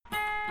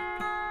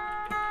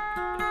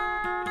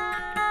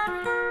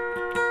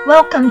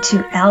Welcome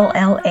to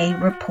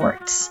LLA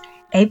Reports,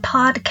 a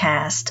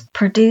podcast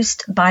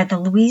produced by the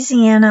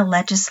Louisiana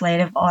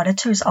Legislative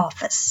Auditor's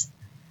Office.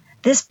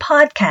 This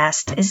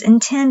podcast is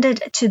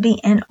intended to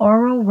be an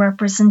oral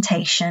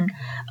representation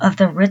of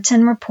the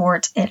written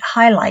report it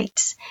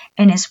highlights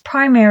and is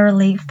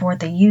primarily for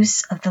the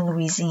use of the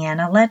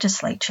Louisiana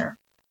Legislature.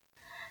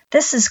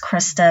 This is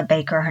Krista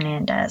Baker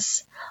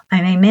Hernandez.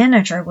 I'm a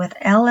manager with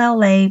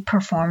LLA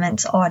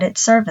Performance Audit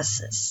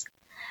Services.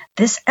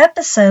 This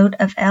episode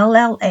of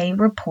LLA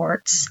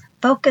Reports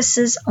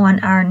focuses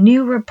on our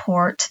new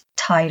report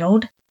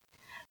titled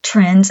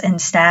Trends in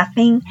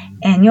Staffing,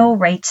 Annual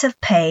Rates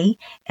of Pay,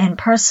 and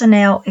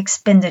Personnel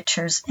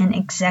Expenditures in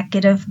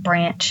Executive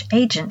Branch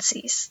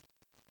Agencies.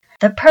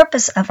 The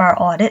purpose of our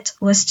audit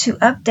was to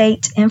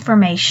update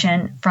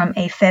information from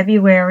a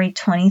February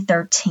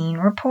 2013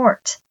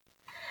 report.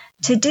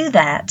 To do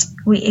that,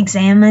 we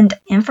examined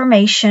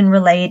information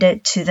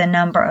related to the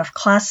number of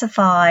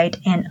classified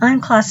and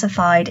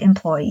unclassified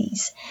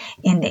employees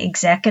in the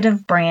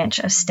executive branch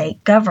of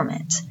state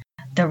government,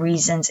 the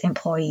reasons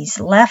employees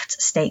left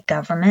state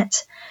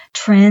government,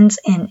 trends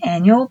in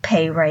annual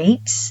pay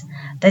rates,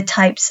 the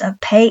types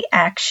of pay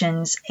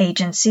actions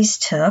agencies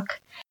took,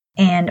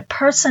 and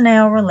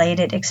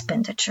personnel-related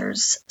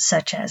expenditures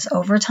such as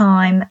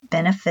overtime,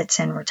 benefits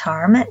and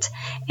retirement,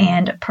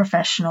 and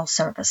professional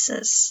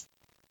services.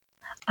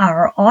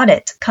 Our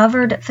audit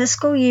covered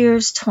fiscal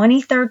years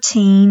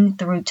 2013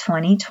 through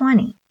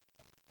 2020.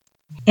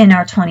 In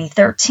our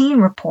 2013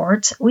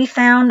 report, we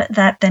found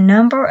that the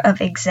number of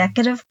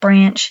executive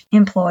branch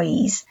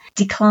employees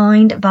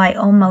declined by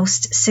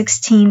almost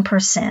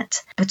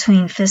 16%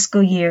 between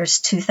fiscal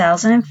years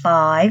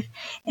 2005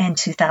 and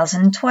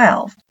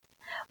 2012,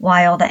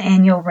 while the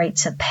annual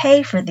rates of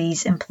pay for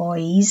these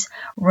employees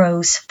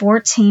rose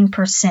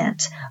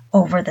 14%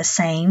 over the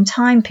same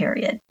time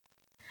period.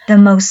 The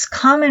most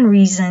common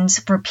reasons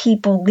for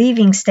people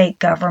leaving state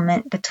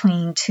government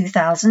between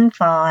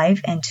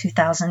 2005 and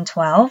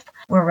 2012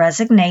 were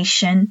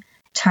resignation,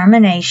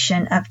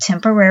 termination of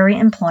temporary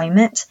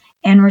employment,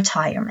 and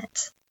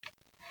retirement.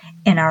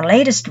 In our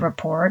latest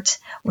report,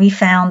 we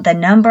found the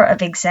number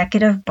of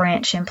executive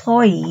branch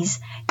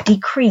employees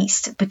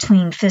decreased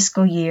between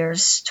fiscal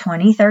years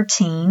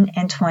 2013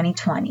 and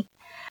 2020,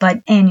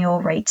 but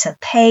annual rates of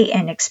pay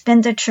and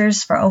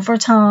expenditures for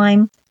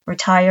overtime,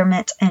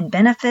 retirement and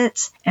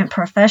benefits, and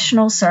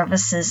professional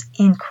services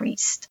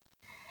increased.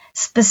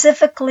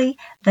 Specifically,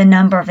 the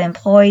number of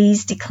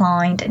employees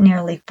declined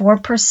nearly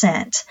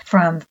 4%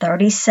 from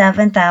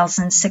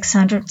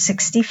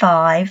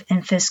 37,665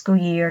 in fiscal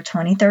year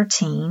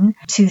 2013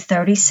 to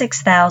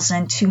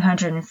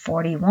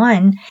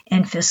 36,241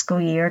 in fiscal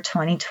year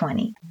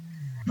 2020.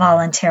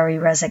 Voluntary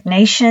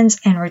resignations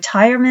and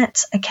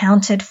retirements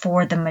accounted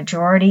for the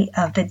majority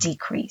of the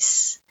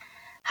decrease.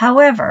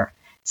 However,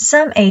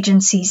 some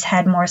agencies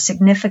had more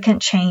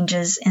significant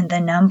changes in the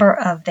number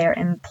of their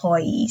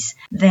employees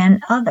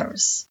than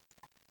others.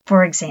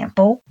 For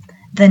example,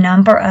 the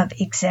number of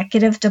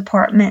executive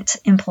department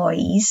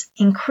employees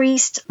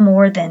increased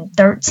more than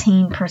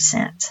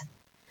 13%.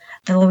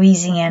 The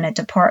Louisiana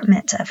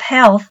Department of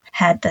Health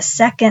had the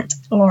second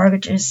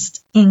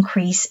largest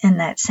increase in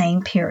that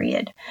same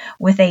period,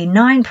 with a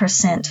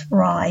 9%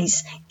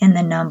 rise in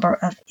the number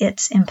of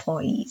its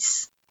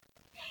employees.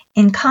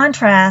 In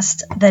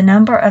contrast, the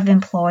number of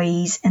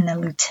employees in the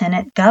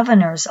Lieutenant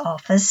Governor's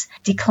office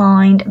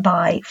declined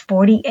by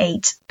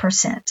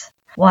 48%,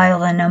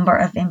 while the number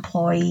of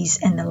employees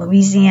in the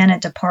Louisiana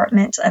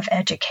Department of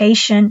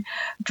Education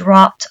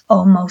dropped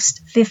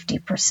almost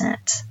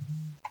 50%.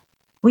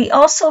 We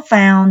also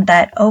found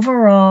that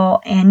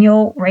overall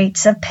annual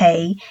rates of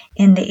pay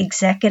in the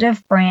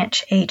executive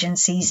branch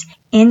agencies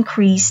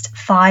increased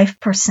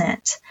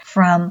 5%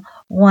 from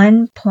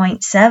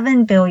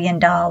 $1.7 billion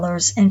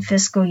in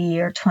fiscal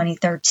year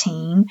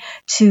 2013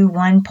 to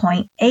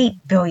 $1.8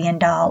 billion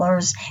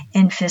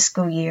in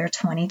fiscal year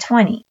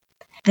 2020.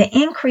 The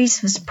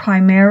increase was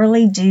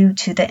primarily due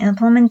to the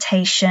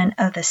implementation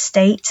of the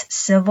State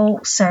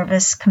Civil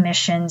Service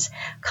Commission's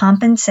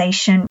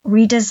compensation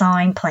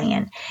redesign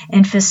plan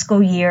in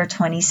fiscal year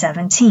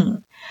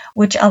 2017,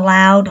 which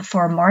allowed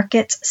for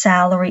market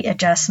salary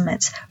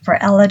adjustments for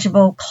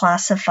eligible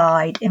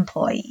classified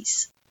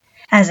employees.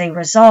 As a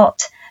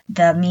result,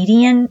 the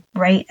median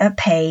rate of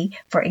pay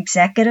for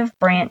executive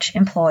branch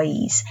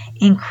employees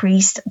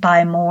increased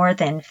by more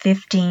than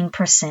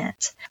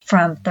 15%,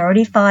 from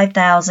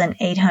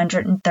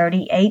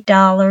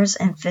 $35,838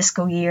 in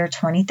fiscal year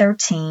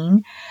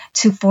 2013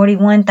 to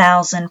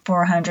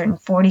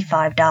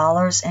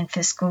 $41,445 in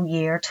fiscal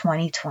year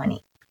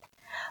 2020.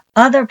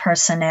 Other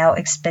personnel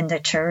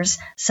expenditures,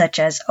 such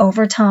as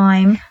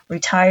overtime,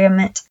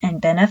 retirement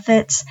and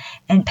benefits,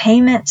 and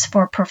payments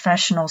for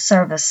professional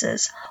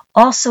services,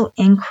 also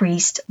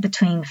increased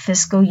between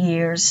fiscal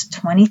years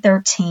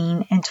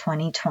 2013 and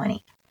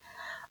 2020.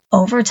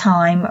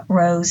 Overtime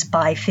rose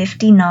by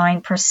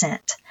 59%,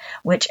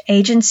 which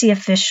agency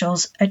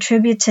officials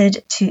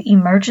attributed to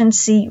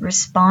emergency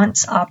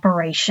response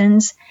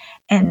operations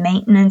and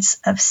maintenance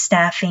of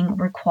staffing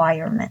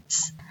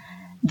requirements.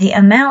 The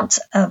amount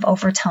of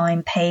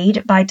overtime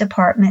paid by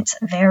departments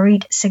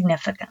varied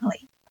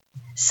significantly.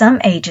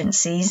 Some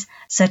agencies,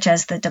 such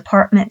as the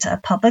Department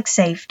of Public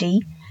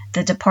Safety,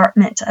 the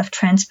Department of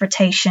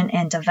Transportation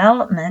and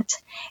Development,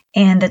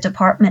 and the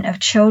Department of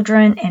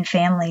Children and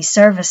Family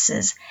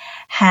Services,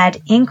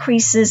 had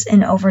increases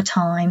in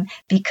overtime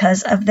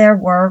because of their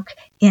work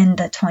in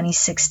the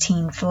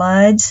 2016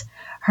 floods,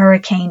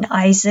 Hurricane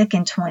Isaac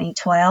in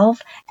 2012,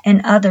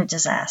 and other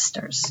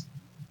disasters.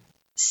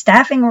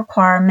 Staffing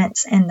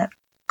requirements and the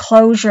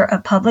closure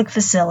of public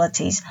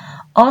facilities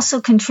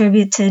also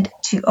contributed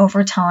to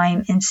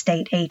overtime in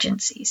state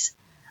agencies.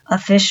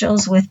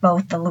 Officials with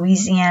both the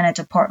Louisiana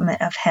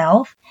Department of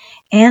Health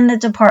and the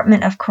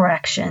Department of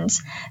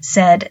Corrections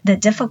said the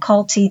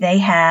difficulty they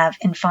have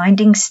in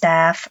finding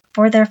staff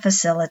for their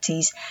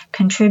facilities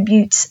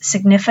contributes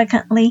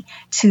significantly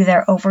to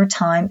their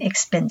overtime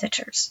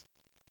expenditures.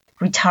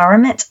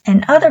 Retirement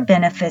and other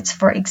benefits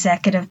for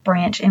executive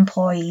branch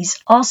employees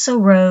also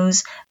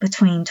rose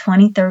between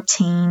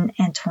 2013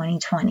 and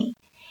 2020,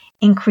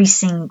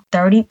 increasing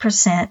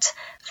 30%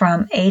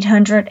 from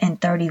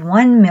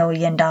 $831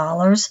 million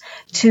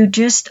to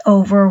just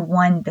over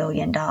 $1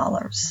 billion.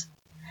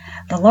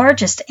 The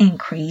largest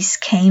increase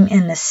came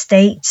in the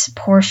state's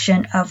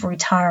portion of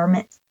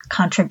retirement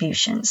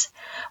contributions,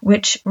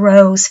 which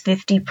rose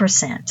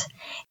 50%,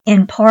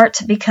 in part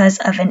because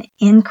of an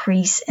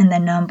increase in the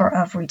number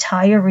of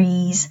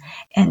retirees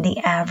and the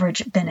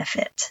average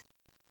benefit.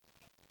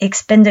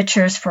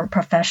 Expenditures for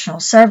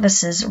professional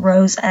services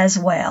rose as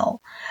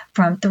well,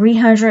 from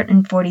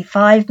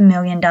 $345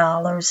 million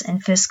in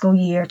fiscal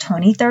year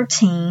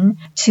 2013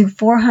 to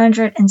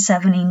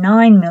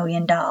 $479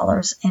 million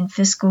in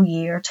fiscal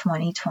year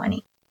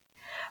 2020.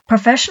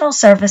 Professional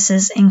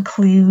services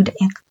include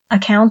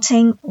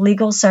accounting,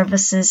 legal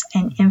services,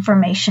 and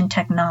information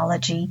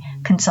technology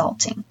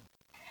consulting.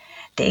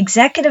 The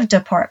executive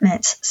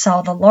departments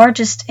saw the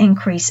largest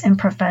increase in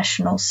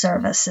professional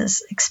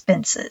services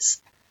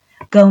expenses,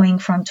 going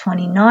from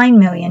 $29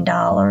 million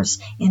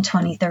in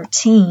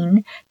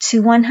 2013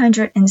 to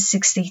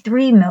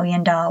 $163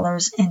 million in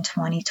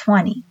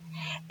 2020,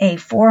 a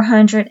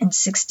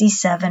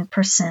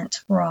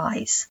 467%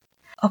 rise.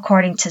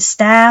 According to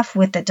staff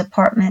with the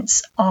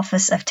department's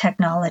Office of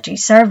Technology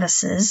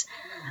Services,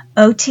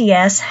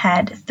 OTS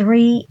had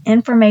 3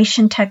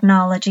 information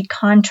technology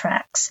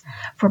contracts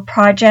for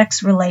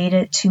projects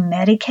related to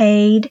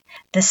Medicaid,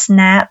 the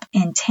SNAP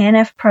and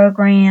TANF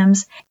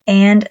programs,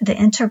 and the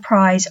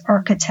Enterprise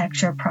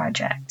Architecture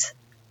Project.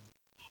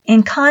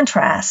 In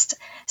contrast,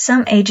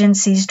 some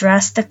agencies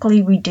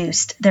drastically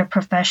reduced their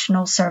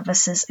professional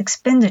services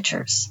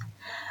expenditures.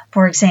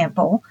 For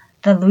example,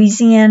 the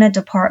Louisiana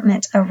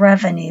Department of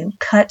Revenue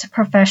cut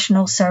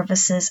professional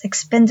services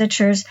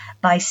expenditures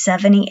by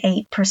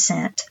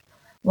 78%,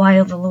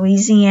 while the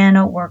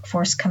Louisiana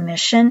Workforce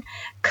Commission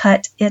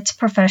cut its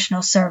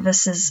professional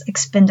services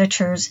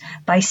expenditures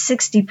by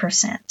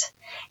 60%,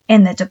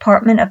 and the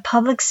Department of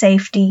Public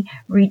Safety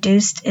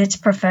reduced its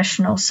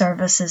professional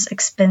services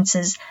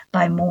expenses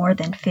by more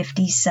than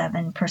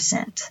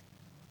 57%.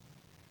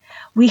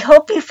 We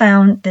hope you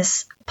found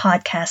this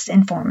podcast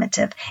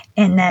informative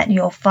and that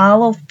you'll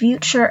follow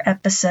future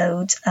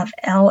episodes of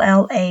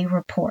LLA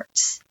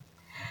Reports.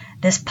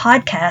 This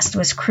podcast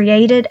was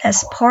created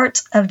as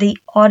part of the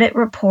audit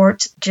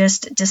report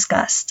just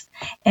discussed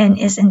and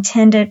is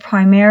intended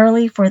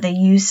primarily for the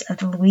use of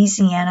the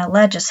Louisiana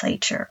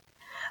Legislature.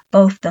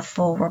 Both the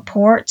full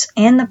report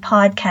and the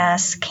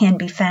podcast can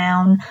be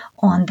found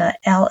on the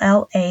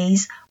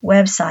LLA's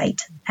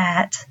website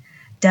at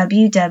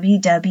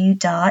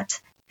www.lla.la.gov.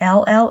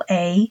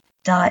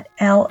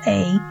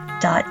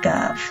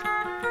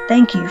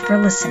 Thank you for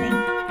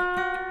listening.